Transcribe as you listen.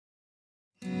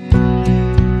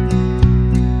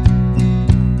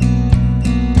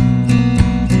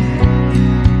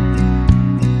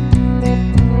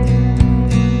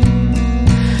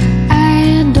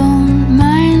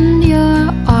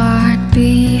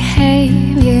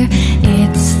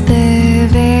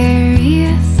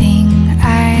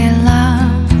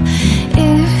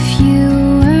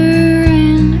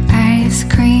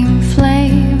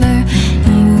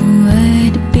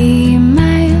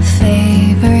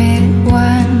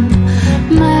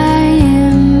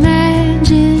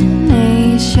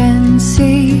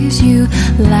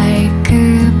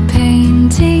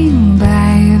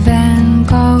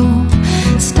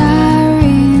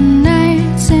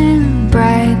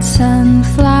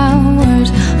sunflowers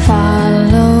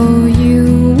follow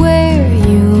you where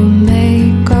you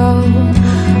may go.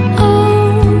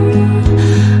 Oh,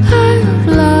 I've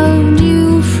loved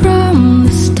you from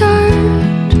the start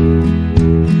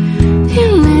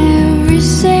in every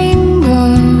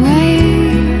single way,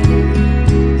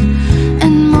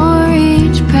 and more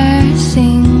each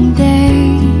passing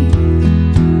day.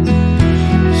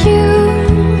 You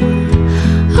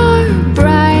are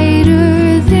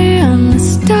brighter than the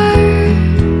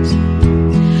stars.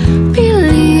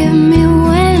 Believe me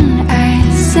when I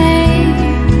say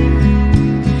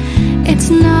it's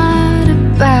not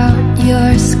about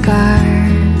your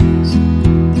scars,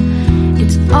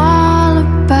 it's all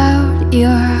about your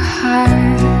heart.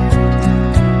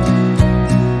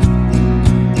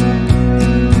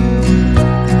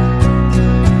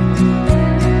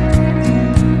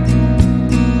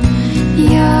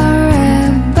 You're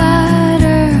a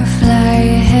butterfly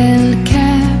held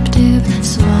captive,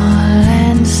 small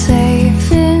and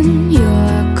safe in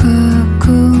your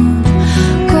cocoon.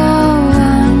 Go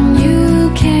on,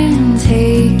 you can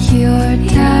take your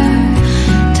time.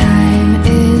 Time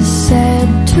is said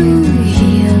to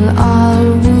heal all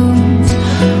wounds.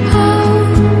 Oh,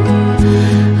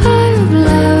 I've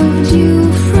loved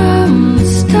you from the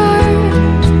start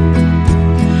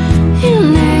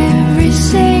in every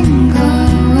single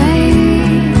way,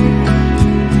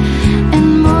 and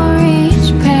more each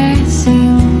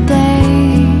passing day.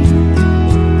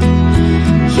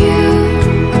 You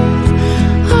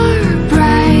are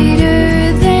brighter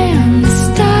than the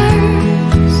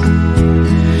stars.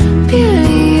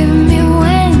 Believe me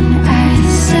when I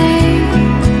say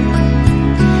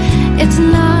it's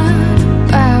not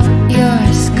about your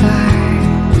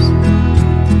scars,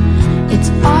 it's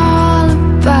all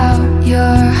about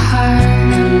your heart.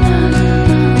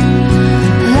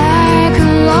 Like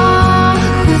a lock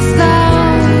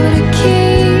without a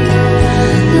key,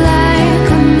 like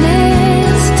a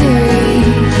mystery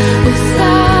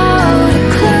without a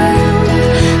clue.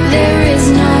 There is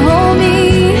no me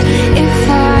if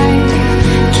I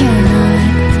cannot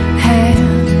have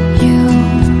you.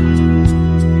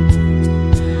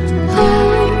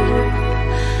 Oh,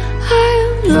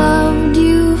 I've loved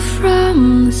you from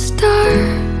the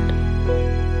start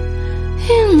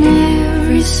in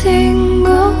every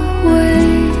single way,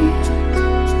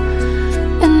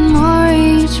 and more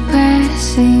each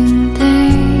passing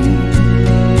day.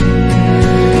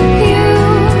 You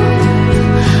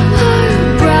are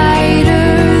brighter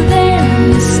than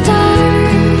the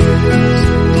stars.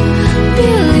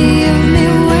 Believe me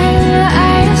when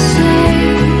I say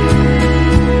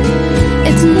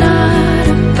it's not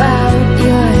about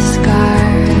your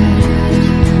scars,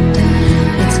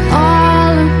 it's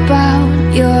all about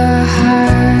your heart.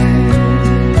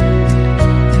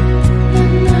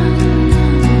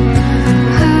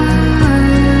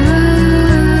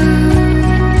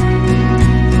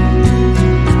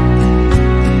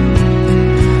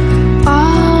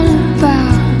 All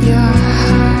about your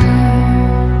heart.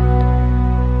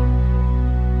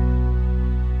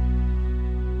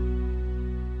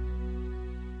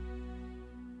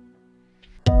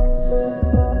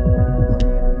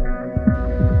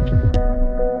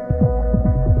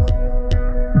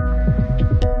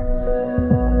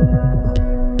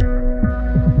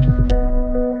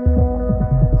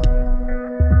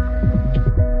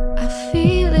 I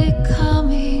feel it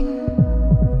coming,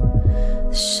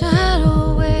 the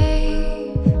shadow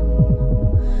wave,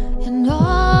 and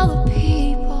all the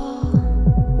people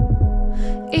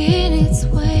in its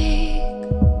wake,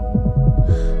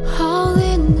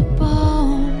 holding the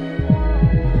bone,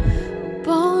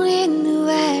 bone into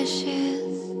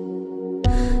ashes.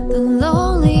 The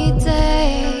lonely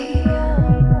day,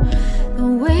 the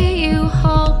way you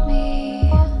hold me,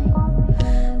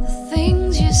 the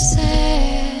things you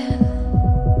said,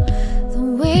 the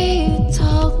way you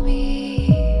told me,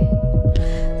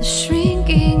 the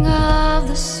shrinking of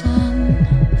the sun.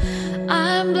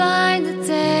 I'm blind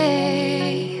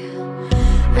today.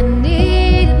 I need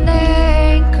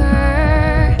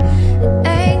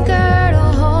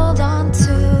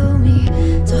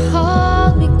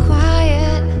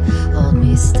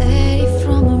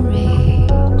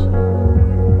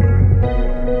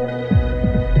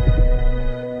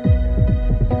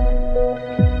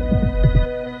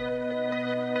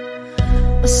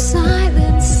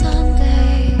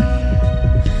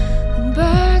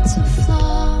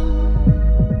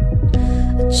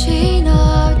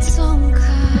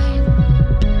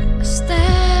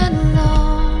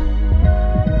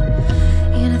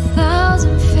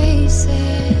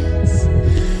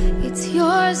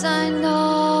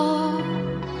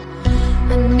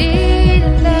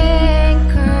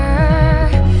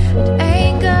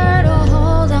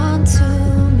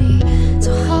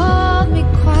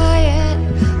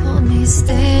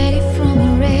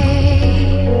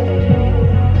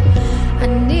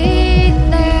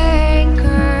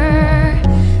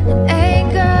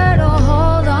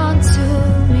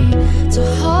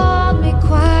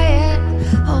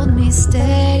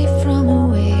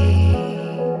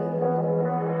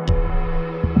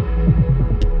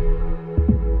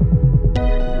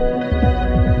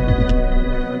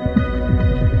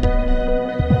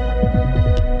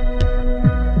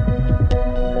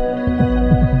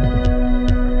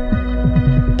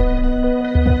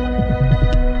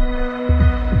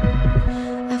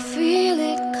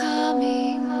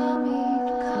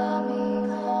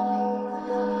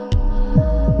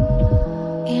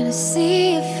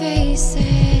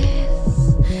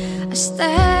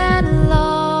stand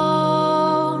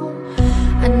alone.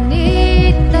 I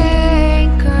need an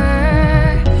anchor.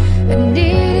 I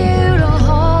need you to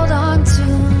hold on to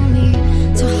me,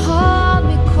 to hold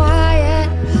me quiet,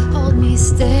 hold me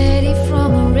steady from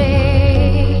the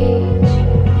rage.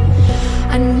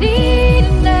 I need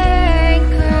an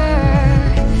anchor.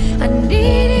 I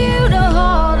need you to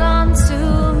hold on to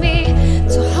me,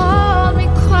 to hold me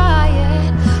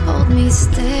quiet, hold me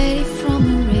steady from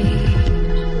the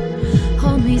rage,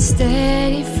 hold me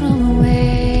steady from the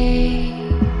wave.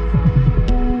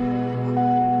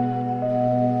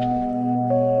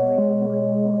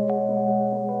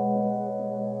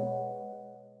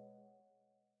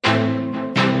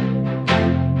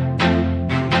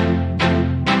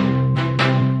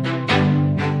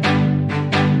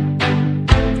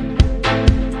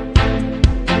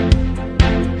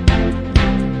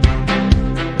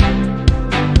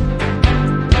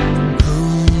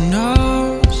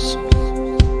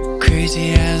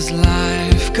 Crazy as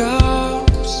life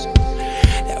goes,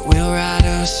 that we'll write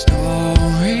a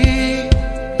story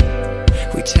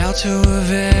we tell to a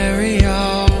very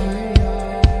own.